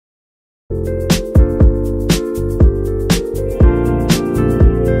Hi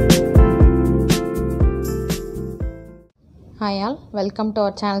all, welcome to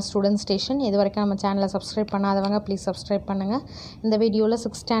our channel Student Station. இது வரைக்கும் நம்ம சேனலை சப்ஸ்கிரைப் பண்ணாதவங்க ப்ளீஸ் சப்ஸ்கிரைப் பண்ணுங்கள். இந்த வீடியோவில்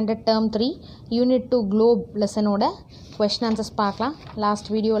 6th standard term 3 unit 2 globe லெசனோட question answers பார்க்கலாம்.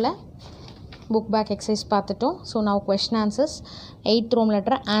 லாஸ்ட் வீடியோவில் book back exercise பார்த்துட்டோம். So now question answers. 8th Roman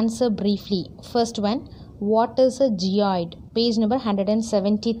letter, answer briefly. First one, what is a geoid? Page number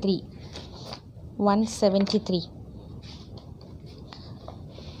 173. 173.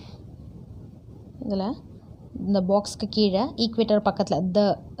 இதில் இந்த பாக்ஸ்க்கு கீழே ஈக்குவேட்டர் பக்கத்தில் த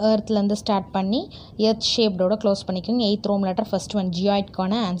எர்த்லேருந்து ஸ்டார்ட் பண்ணி எர்த் ஷேப்டோட க்ளோஸ் பண்ணிக்கோங்க. 8th Roman letter, first one,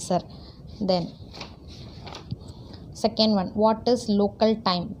 geoidக்கான answer. Then second one, what is local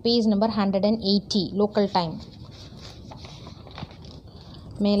time? Page number 180. Local time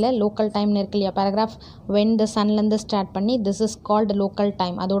மேலே local டைம்னு இருக்கு இல்லையா பேராகிராஃப், வென் த சன்லேருந்து ஸ்டார்ட் பண்ணி this is called local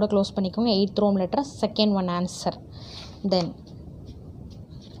time, அதோட close பண்ணிக்கோங்க. 8th Roman letter, second one answer. Then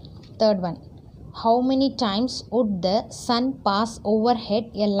third one, how many times would the sun pass overhead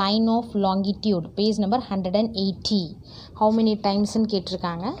a line of longitude? Page number 180. how many times ன்னு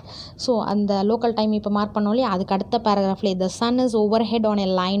கேட்டிருக்காங்க. So அந்த local time இப்போ mark பண்ணோம்லையே அதுக்கு அடுத்த பேராகிராஃப்லேயே the sun is overhead on a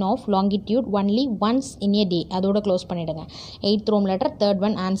line of longitude only once in a day, அதோட close பண்ணிவிடுங்க. 8th Roman letter, third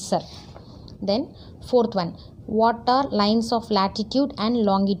one answer. Then fourth one, what are lines of latitude and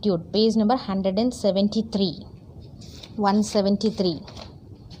longitude? Page number 173. 173.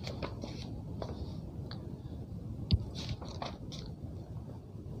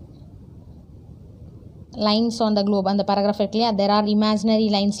 lines on the globe அந்த paragraph இருக்கு இல்லையா, there are imaginary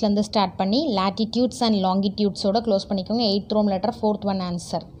linesலேருந்து start பண்ணி latitudes and longitudesோட close பண்ணிக்கோங்க. 8th Roman letter, fourth one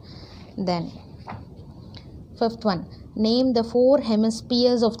answer. Then fifth one, name the four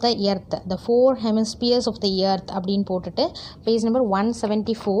hemispheres of the earth. the four hemispheres of the earth அப்படின்னு போட்டுட்டு page number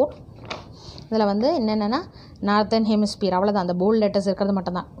 174. இதில் வந்து என்னென்னா northern hemisphere, அவ்வளோதான், அந்த bolt letters இருக்கிறது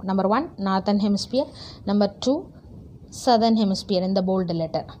மட்டும்தான். Number 1 northern hemisphere, number 2 southern hemisphere in the bold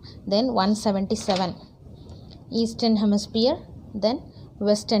letter. Then 177 eastern hemisphere, then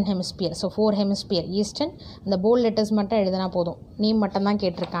western hemisphere. so 4 hemisphere, eastern, இந்த bold letters மட்டும் எழுதினா போதும், நேம் மட்டும் தான்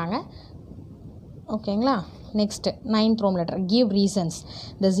கேட்டிருக்காங்க. ஓகேங்களா. Next 9th Roman letter, give reasons.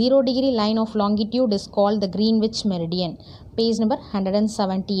 the 0 degree line of longitude is called the Greenwich meridian. page number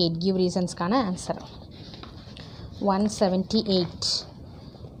 178. give reasons கான answer. 178.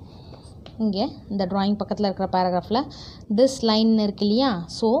 இங்கே இந்த ட்ராயிங் பக்கத்தில் இருக்கிற பேராகிராஃபில் திஸ் லைன் இருக்கு இல்லையா,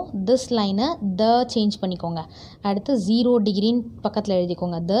 ஸோ திஸ் லைனை த சேஞ்ச் பண்ணிக்கோங்க. அடுத்து 0 டிகிரின்னு பக்கத்தில்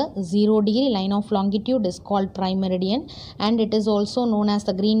எழுதிக்கோங்க. த 0 degree line of longitude is called prime meridian and it is also known as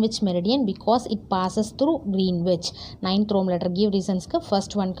the Greenwich meridian because it bosses through Greenwich. 9th Roman letter, give reasonsக்கு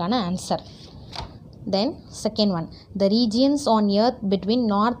first ஒன்க்கான answer. Then second one, the regions on earth between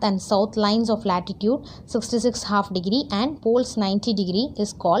north and south lines of latitude 66.5 degree and poles 90 degree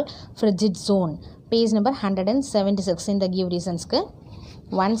is called Frigid Zone. page number 176. in the give reasons க்கு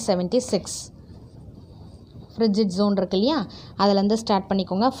 176. Frigid Zone இருக்கு இல்லையா, அதிலேருந்து start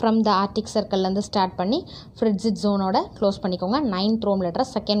பண்ணிக்கோங்க. From the Arctic சர்க்கிள்லேருந்து start பண்ணி Frigid Zoneோட close பண்ணிக்கோங்க. 9th Roman letter,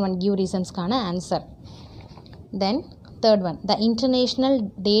 second one give reasonsக்கான answer. Then third one, the international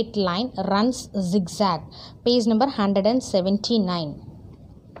date line runs zigzag. page number 179.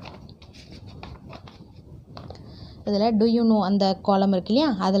 இதில் do you know அந்த காலம் இருக்கு இல்லையா,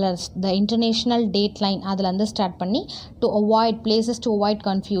 அதில் the international date line அதிலேருந்து start பண்ணி to avoid places to avoid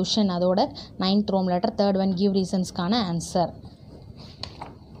confusion, அதோட 9th Roman letter, third one give reasonsக்கான answer.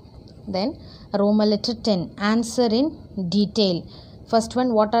 Then Roman letter 10, answer in detail. First one,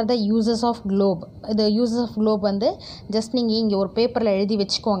 what are the uses of Globe? இது uses of Globe வந்து just நீங்கள் இங்கே ஒரு பேப்பரில் எழுதி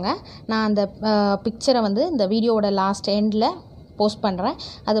வச்சுக்கோங்க. நான் அந்த பிக்சரை வந்து இந்த வீடியோவோட லாஸ்ட் எண்டில் போஸ்ட் பண்ணுறேன்,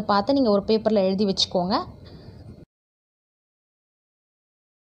 அதை பார்த்து நீங்கள் ஒரு பேப்பரில் எழுதி வச்சுக்கோங்க.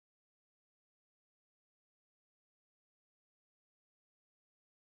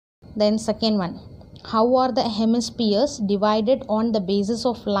 Then second one, how are the hemispheres divided on the basis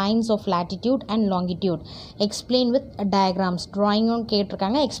of lines of latitude and longitude? explain with diagrams. drawing on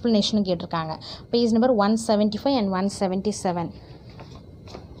கேட்டிருக்காங்க, explanation கேட்டிருக்காங்க. page number 175 and 177.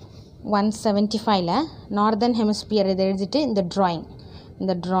 175ல northern hemisphere இதை எழுதிட்டு இந்த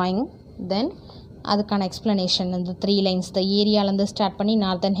drawing then அதுக்கான explanation, இந்த 3 lines, the ஏரியாலேருந்து start பண்ணி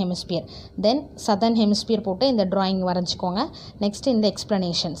northern hemisphere, then southern hemisphere போட்டு இந்த drawing வரைஞ்சிக்கோங்க. next இந்த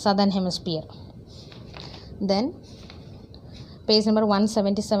explanation southern hemisphere. then page number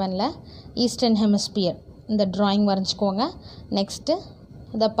 177ல eastern hemisphere இந்த drawing வரைஞ்சிக்கோங்க. நெக்ஸ்ட்டு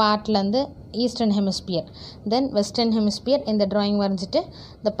இந்த பார்ட்லேருந்து ஈஸ்டர்ன் ஹெமிஸ்பியர், தென் வெஸ்டர்ன் ஹெமிஸ்பியர் இந்த drawing வரைஞ்சிட்டு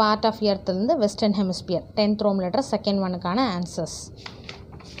the part of earthலேருந்து western hemisphere. 10th Roman letter, second ஒனுக்கான answers.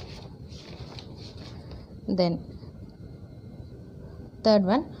 Then third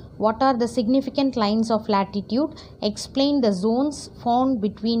one, what are the significant lines of latitude? Explain the zones found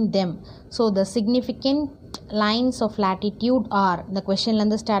between them. So the significant lines of latitude are, the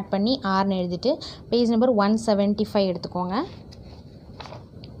questionலேருந்து start பண்ணி ஆர்னு எழுதிட்டு page number 175 எடுத்துக்கோங்க.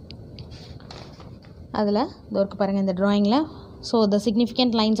 அதில் இதற்கு பாருங்கள் இந்த ட்ராயிங்கில். So the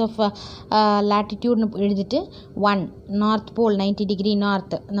significant lines of latitudeனு எழுதிட்டு 1 north pole 90 degree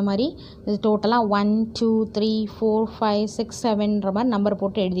north, இந்த மாதிரி இது டோட்டலாக 1 2 3 4 5 6 7ன்ற மாதிரி நம்பர்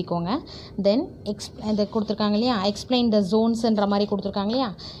போட்டு எழுதிக்கோங்க. தென் இதை கொடுத்துருக்காங்க இல்லையா, எக்ஸ்பிளைன் த ஜோன்ஸுன்ற மாதிரி கொடுத்துருக்காங்க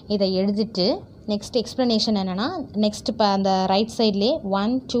இல்லையா, இதை எழுதிட்டு நெக்ஸ்ட் எக்ஸ்ப்ளனேஷன் என்னென்னா, நெக்ஸ்ட் இப்போ அந்த ரைட் சைட்லேயே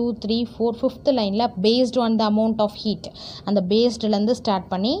 1 2 3 4 5th லைனில் based on the amount of heat, அந்த பேஸ்டுலேருந்து ஸ்டார்ட்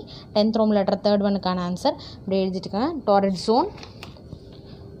பண்ணி 10th Rome letter third ஒனுக்கான answer இப்படி எழுதிட்டுருக்கேன். டாரட் ஜோன்,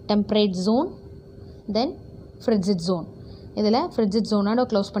 டெம்பரேட் ஜோன், தென் ஃப்ரிட்ஜிட் ஜோன். இதில் ஃப்ரிட்ஜிட் ஜோனோட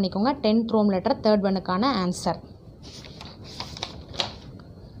க்ளோஸ் பண்ணிக்கோங்க. 10th Rome letter third ஒனுக்கான answer.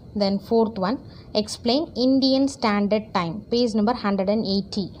 தென் fourth one, explain Indian standard time, page number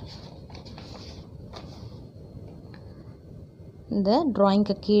 180. இந்த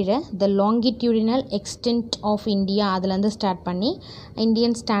ட்ராயிங்க்கு கீழே த longitudinal extent of India அதுலேருந்து start பண்ணி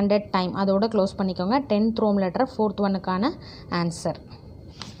Indian standard time அதோட close பண்ணிக்கோங்க. 10th Rome letter fourth ஒனுக்கான answer.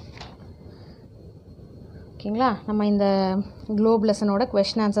 ஓகேங்களா, நம்ம இந்த குளோப் லெசனோட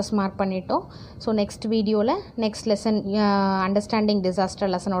கொஷின் ஆன்சர்ஸ் மார்க் பண்ணிட்டோம். ஸோ நெக்ஸ்ட் வீடியோவில் next lesson understanding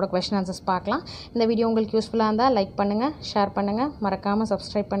disaster லெசனோட question answers பார்க்கலாம். இந்த வீடியோ உங்களுக்கு யூஸ்ஃபுல்லாக இருந்தால் லைக் பண்ணுங்கள், ஷேர் பண்ணுங்கள், மறக்காமல்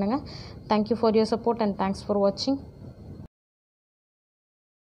சப்ஸ்கிரைப் பண்ணுங்கள். Thank you for your support and thanks for வாட்சிங்.